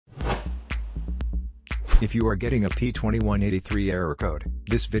If you are getting a P2183 error code,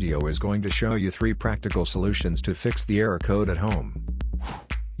 this video is going to show you 3 practical solutions to fix the error code at home.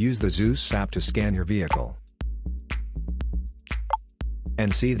 Use the Zeus app to scan your vehicle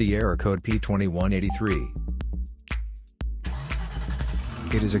and see the error code P2183.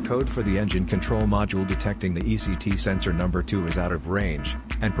 It is a code for the engine control module detecting the ECT sensor number 2 is out of range,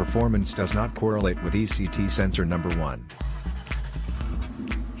 and performance does not correlate with ECT sensor number 1.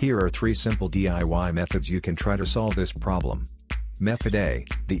 Here are 3 simple DIY methods you can try to solve this problem. Method A,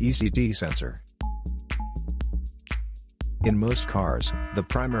 the ECT sensor. In most cars, the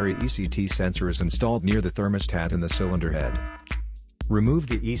primary ECT sensor is installed near the thermostat in the cylinder head. Remove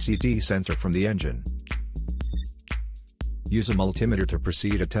the ECT sensor from the engine. Use a multimeter to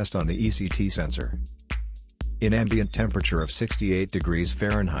proceed a test on the ECT sensor. In ambient temperature of 68 degrees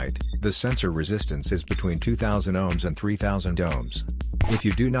Fahrenheit, the sensor resistance is between 2000 ohms and 3000 ohms. If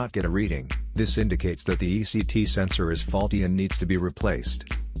you do not get a reading, this indicates that the ECT sensor is faulty and needs to be replaced.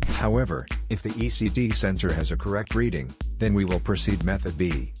 However, if the ECT sensor has a correct reading, then we will proceed method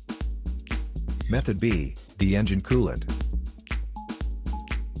B. Method B, the engine coolant.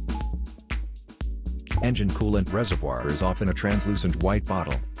 Engine coolant reservoir is often a translucent white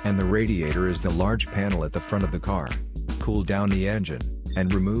bottle, and the radiator is the large panel at the front of the car. Cool down the engine,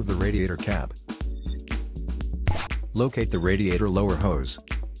 and remove the radiator cap. Locate the radiator lower hose.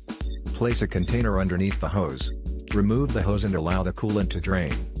 Place a container underneath the hose. Remove the hose and allow the coolant to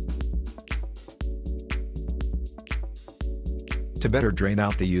drain. To better drain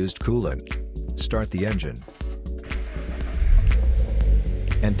out the used coolant, start the engine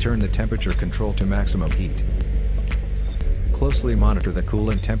and turn the temperature control to maximum heat. Closely monitor the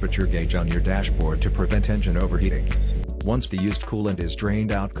coolant temperature gauge on your dashboard to prevent engine overheating. Once the used coolant is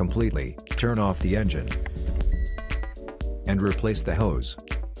drained out completely, turn off the engine and replace the hose.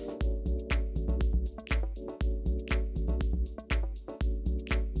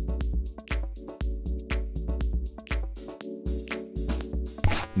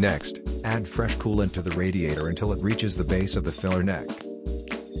 Next, add fresh coolant to the radiator until it reaches the base of the filler neck.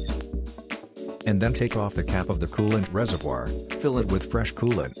 And then take off the cap of the coolant reservoir, fill it with fresh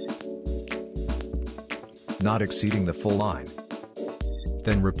coolant, not exceeding the full line.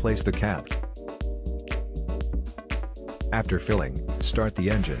 Then replace the cap. After filling, start the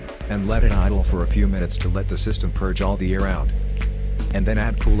engine, and let it idle for a few minutes to let the system purge all the air out. And then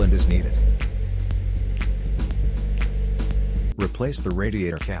add coolant as needed. Replace the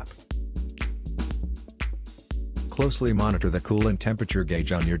radiator cap. Closely monitor the coolant temperature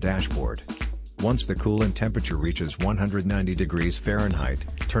gauge on your dashboard. Once the coolant temperature reaches 190 degrees Fahrenheit,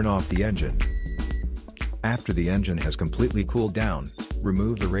 turn off the engine. After the engine has completely cooled down,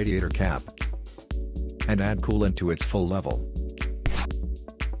 remove the radiator cap and add coolant to its full level.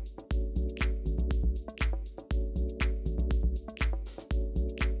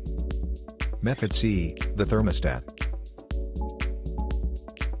 Method C, the thermostat.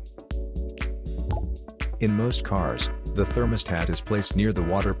 In most cars, the thermostat is placed near the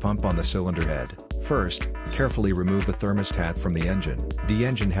water pump on the cylinder head. First, carefully remove the thermostat from the engine. The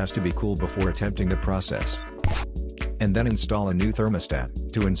engine has to be cool before attempting the process. And then install a new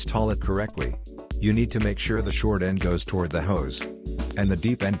thermostat. To install it correctly, you need to make sure the short end goes toward the hose, and the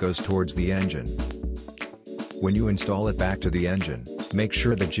deep end goes towards the engine. When you install it back to the engine, make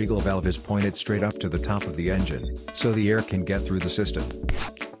sure the jiggle valve is pointed straight up to the top of the engine, so the air can get through the system.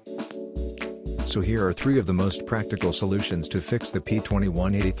 So here are 3 of the most practical solutions to fix the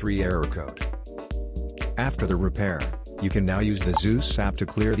P2183 error code. After the repair, you can now use the Zeus app to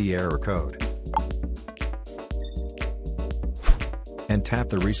clear the error code. And tap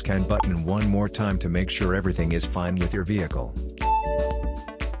the rescan button one more time to make sure everything is fine with your vehicle.